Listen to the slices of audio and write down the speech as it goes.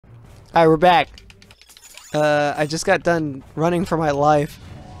Alright, we're back. I just got done running for my life.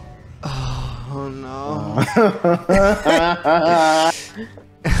 Oh no.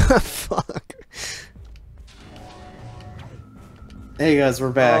 Fuck. Hey guys,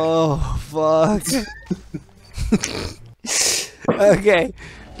 we're back. Oh fuck. Okay,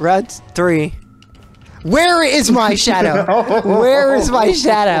 round 3. Where is my shadow? No. Where is my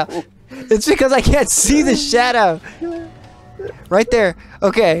shadow? It's because I can't see the shadow. Right there.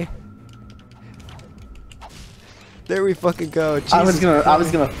 Okay. There we fucking go. Jesus I was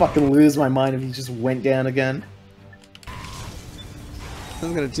gonna fucking lose my mind if he just went down again. I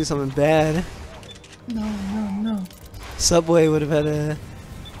was gonna do something bad. No. Subway would have had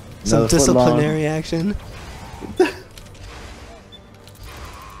some disciplinary action.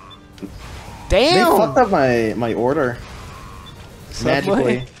 Damn! They fucked up my order. Subway?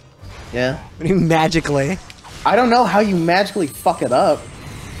 Magically. Yeah. What do you mean magically? I don't know how you magically fuck it up.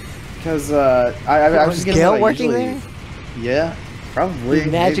 Because I was getting Gale working there? Yeah, probably.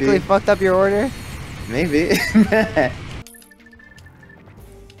 You magically fucked up your order? Maybe.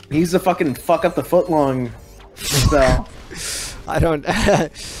 He's a fucking fuck up the footlong spell. I don't.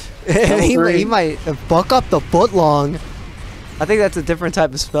 he might fuck up the footlong. I think that's a different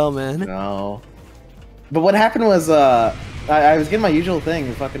type of spell, man. No. But what happened was, I was getting my usual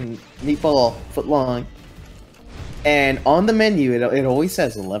thing, fucking meatball footlong. And on the menu, it always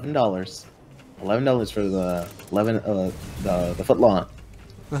says $11. $11 for the the footlong.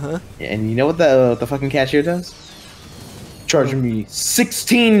 And you know what the fucking cashier does? Charging me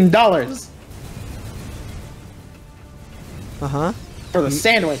 $16. For the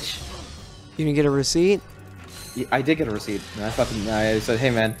sandwich. You didn't get a receipt? Yeah, I did get a receipt. And I said,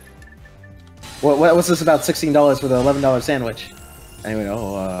 hey man, what's this about $16 for the $11 sandwich? And he went,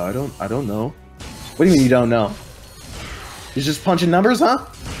 oh, I don't know. What do you mean you don't know? You're just punching numbers, huh?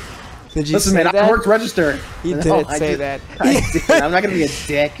 Did you Listen, say man, that? I worked register. You No, did I say did- that. I did. I'm not gonna be a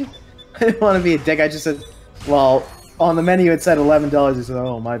dick. I didn't want to be a dick. I just said, well, on the menu it said $11. He said,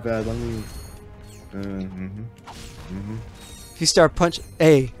 oh, my bad. Let me. If you start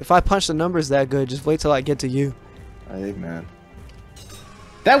hey, if I punch the numbers that good, just wait till I get to you. Hey, man.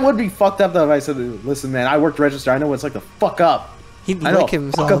 That would be fucked up though if I said, listen, man, I worked register. I know what it's like to fuck up. He'd I know lick fuck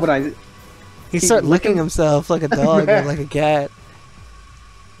himself. up when I. He'd start licking himself like a dog or like a cat.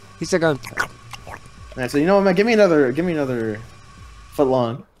 He'd start going. And I said, you know what, man? Give me another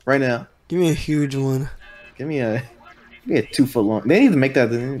footlong right now. Give me a huge one. Give me a 2 foot long. They need to make that.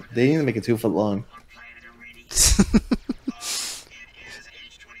 They need to make it 2 foot long.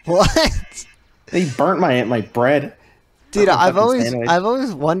 What? They burnt my bread. Dude, I've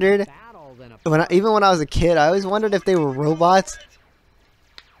always wondered even when I was a kid, I always wondered if they were robots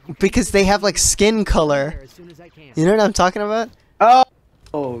because they have like skin color. You know what I'm talking about?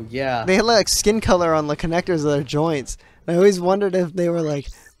 Oh yeah. They had like skin color on the connectors of their joints. I always wondered if they were like,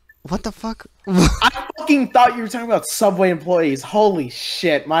 what the fuck? I fucking thought you were talking about Subway employees. Holy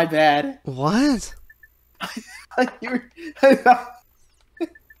shit, my bad. What?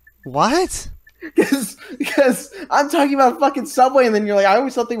 What? Because I'm talking about fucking Subway, and then you're like, I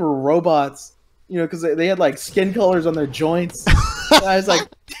always thought they were robots. You know, because they had like skin colors on their joints. And I was like,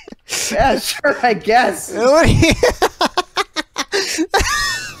 yeah, sure, I guess. What are you-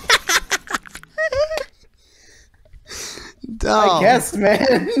 I guess,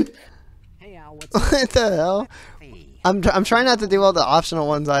 man. What the hell? I'm trying not to do all the optional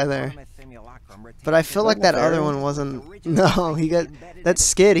ones either. But I feel like that other one wasn't. No, that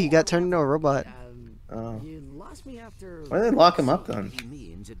skid. He got turned into a robot. Oh. Why did they lock him up then?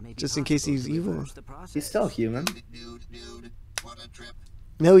 Just in case he's evil. He's still human.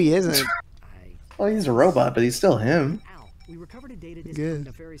 No, he isn't. Well, he's a robot, but he's still him.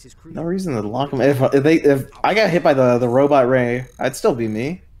 Good. No reason to lock him. If I got hit by the robot ray, I'd still be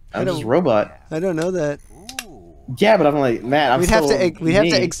me. I'm just a robot. I don't know that. Yeah, but I'm like, man, we'd have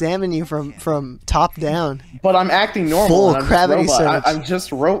to examine you from top down. But I'm acting normal. Full I'm gravity just search. I'm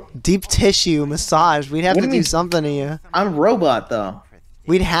just deep tissue massage. We'd have to do something to you. I'm robot though.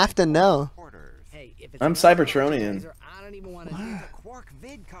 We'd have to know. I'm Cybertronian.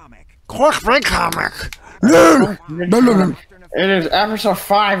 Quark vid comic. It is episode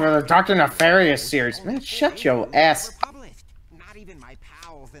 5 of the Dr. Nefarious series. Man, shut your ass.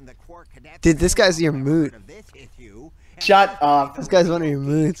 Dude, this guy's your mood. Shut up. This guy's one of your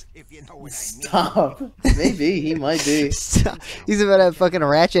moods. Stop. Maybe he might be. Stop. He's about to have fucking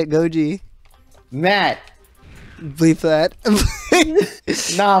Ratchet Goji. Matt. Bleep that.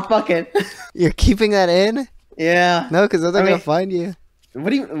 Nah, fuck it. You're keeping that in? Yeah. No, because they're gonna find you. What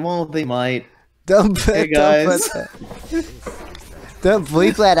do you? Well, they might. Don't Hey guys. Don't put that. Don't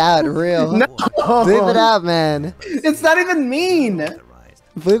bleep that out, real. No. Bleep it out, man. It's not even mean.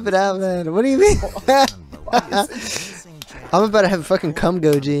 Bleep it out, man. What do you mean? I'm about to have fucking cum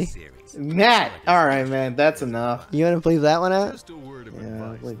goji. Matt. All right, man. That's enough. You want to bleep that one out?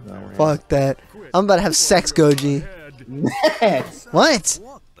 Yeah, bleep that one. Fuck that. I'm about to have sex goji. Matt. What?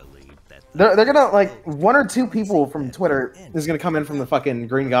 They're gonna, like, 1 or 2 people from Twitter is gonna come in from the fucking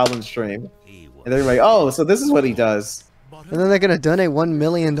Green Goblin stream. And they're like, oh, so this is what he does. And then they're gonna donate $1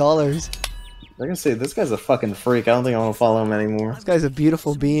 million. They're gonna say, this guy's a fucking freak. I don't think I want to follow him anymore. This guy's a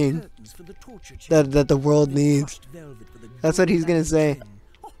beautiful being that the world needs. That's what he's gonna say.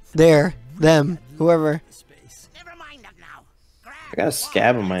 There, them, whoever. I got a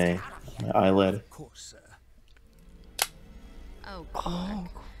scab on my eyelid. Oh,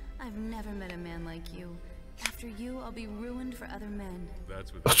 I've never met a man like you. After you, I'll be ruined for other men.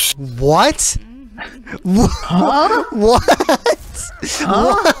 What? Huh? What?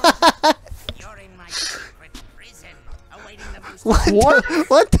 Huh?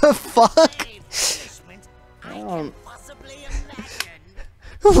 What the fuck?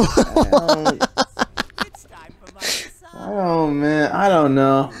 Oh man, I don't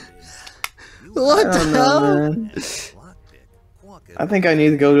know. What the hell? Man. I think I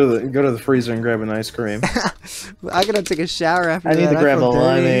need to go to the freezer and grab an ice cream. I gotta take a shower after I that. need to grab a feel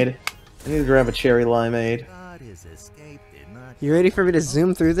dirty. limeade. I need to grab a cherry limeade. You ready for me to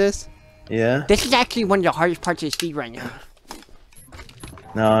zoom through this? Yeah? This is actually one of the hardest parts to see right now.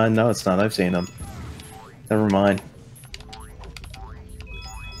 No, it's not. I've seen them. Never mind.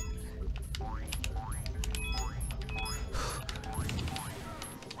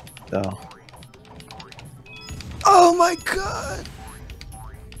 Oh. Oh my god!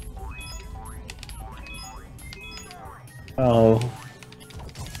 Oh.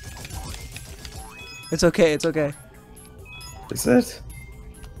 It's okay, it's okay. Is it?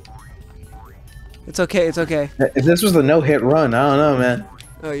 It's okay, it's okay. If this was the no-hit run, I don't know, man.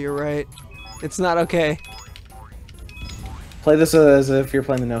 Oh, you're right. It's not okay. Play this as if you're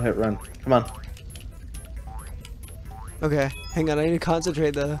playing the no-hit run. Come on. Okay, hang on, I need to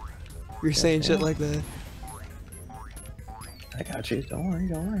concentrate though. You're saying shit like that. I got you. Don't worry,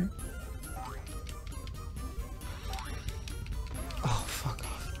 don't worry. Oh, fuck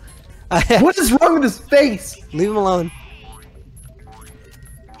off. What is wrong with his face? Leave him alone.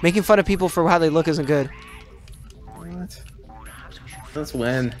 Making fun of people for how they look isn't good. What? Let's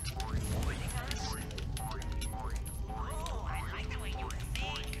win.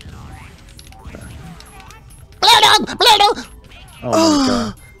 Oh my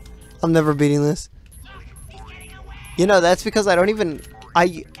god. I'm never beating this. You know, that's because I don't even...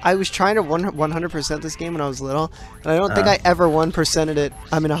 I was trying to 100% this game when I was little, and I don't think I ever 1%ed it.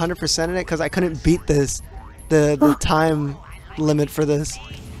 I mean 100%ed it because I couldn't beat this. The time limit for this.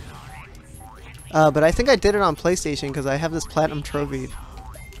 But I think I did it on PlayStation because I have this platinum trophy.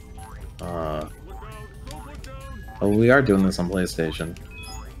 Oh, we are doing this on PlayStation.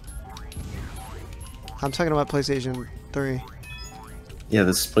 I'm talking about PlayStation 3. Yeah,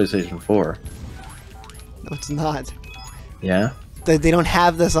 this is PlayStation 4. No, it's not. Yeah? They don't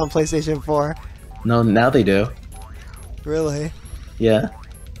have this on PlayStation 4. No, now they do. Really? Yeah.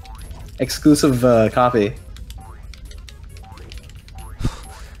 Exclusive copy.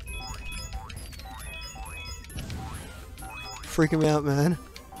 Freaking me out, man.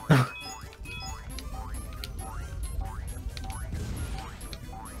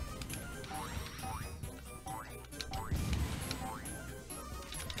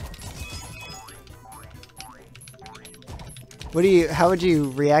 How would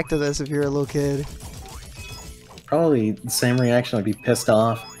you react to this if you were a little kid? Probably the same reaction. I'd be pissed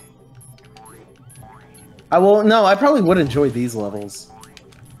off. No, I probably would enjoy these levels.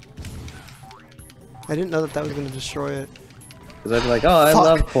 I didn't know that was going to destroy it. Because I'd be like, oh, I Fuck.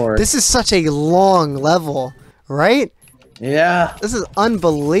 love chords. This is such a long level, right? Yeah. This is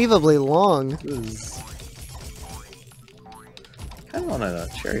unbelievably long. I kind of want a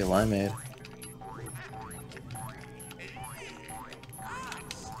cherry limeade.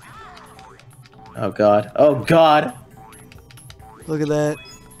 Oh god. Oh god! Look at that.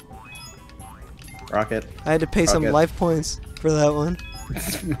 Rocket. I had to pay some Rocket. life points for that one.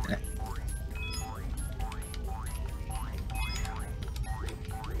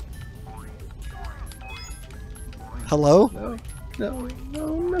 Hello? No, no,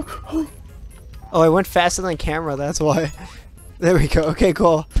 no, no. Oh, I went faster than camera, that's why. There we go. Okay,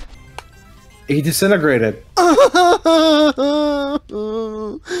 cool. He disintegrated. No,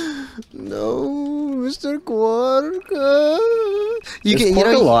 Mr. Quarka. Is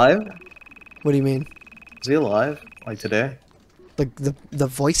Quark alive? What do you mean? Is he alive? Like today? The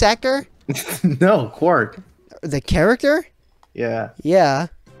voice actor? No, Quark. The character? Yeah. Yeah.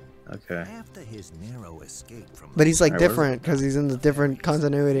 Okay. After his narrow escape from But he's like Alright, different because he's in the different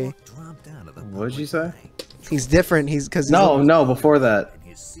continuity. What did you say? He's different. He's because No, before that.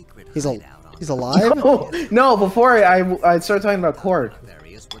 he's alive. No, before I started talking about Quark.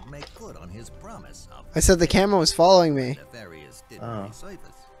 I said the camera was following me. Oh.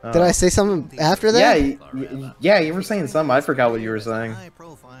 Did I say something after that? Yeah, you were saying something. I forgot what you were saying.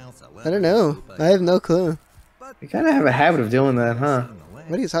 I don't know. I have no clue. You kind of have a habit of doing that, huh?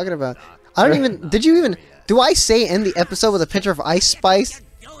 What are you talking about? I don't even. Did you even? Do I say end the episode with a picture of Ice Spice?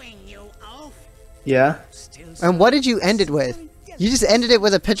 Yeah. And what did you end it with? You just ended it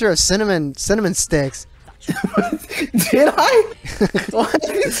with a picture of cinnamon sticks. Did I?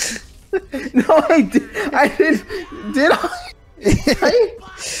 What? No, I did. I did. Did I?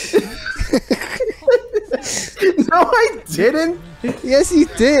 No, I didn't. Yes, you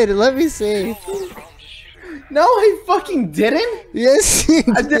did. Let me see. No, I fucking didn't. Yes, you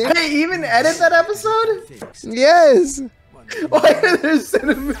did. Did I even edit that episode? Yes. Why are there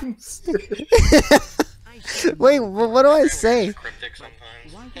cinnamon sticks? Wait, what do I say? In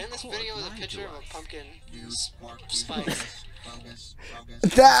this video is a picture of a pumpkin spice.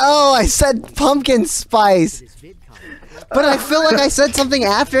 I said pumpkin spice. But I feel like I said something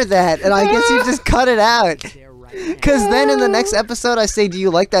after that, and I guess you just cut it out. Because then in the next episode I say, do you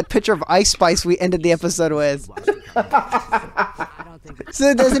like that picture of Ice Spice we ended the episode with? So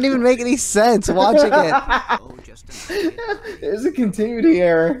it doesn't even make any sense watching it. There's a continuity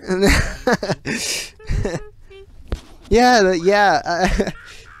error.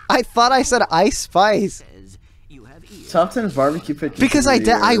 I thought I said Ice Spice. Top 10 barbecue pictures. Because I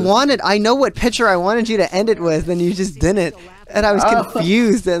know what picture I wanted you to end it with, and you just didn't. And I was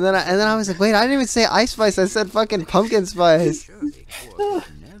confused, and then I was like, wait, I didn't even say Ice Spice, I said fucking Pumpkin Spice.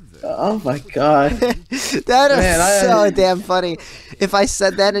 Oh my god. That is so damn funny. If I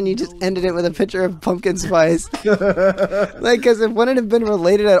said that and you just ended it with a picture of Pumpkin Spice. Like, because it wouldn't have been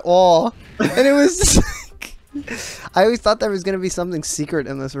related at all. And it was just like, I always thought there was going to be something secret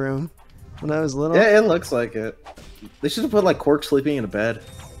in this room when I was little. Yeah, it looks like it. They should have put like Quark sleeping in a bed.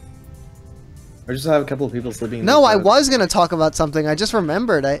 Or just have a couple of people sleeping in No, bed. I was going to talk about something. I just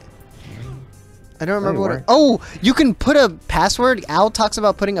remembered. I don't remember what. Oh, you can put a password. Al talks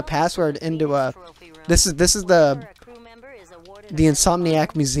about putting a password into a. This is the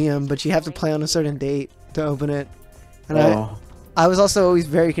Insomniac Museum, but you have to play on a certain date to open it. And I was also always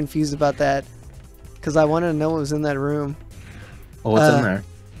very confused about that because I wanted to know what was in that room. Oh, what's in there?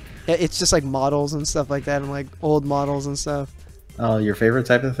 It's just like models and stuff like that, and like old models and stuff. Oh, your favorite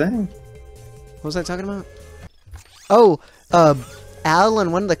type of thing? What was I talking about? Oh, Al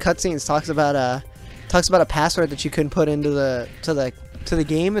in one of the cutscenes talks about a password that you can put into the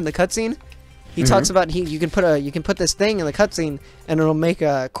game in the cutscene. He talks about you can put this thing in the cutscene and it'll make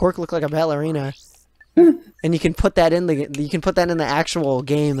Quark look like a ballerina. And you can put that in the actual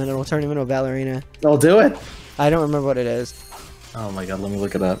game and it'll turn him into a ballerina. I'll do it. I don't remember what it is. Oh my god, let me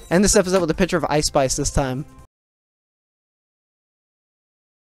look it up. End this episode with a picture of Ice Spice this time.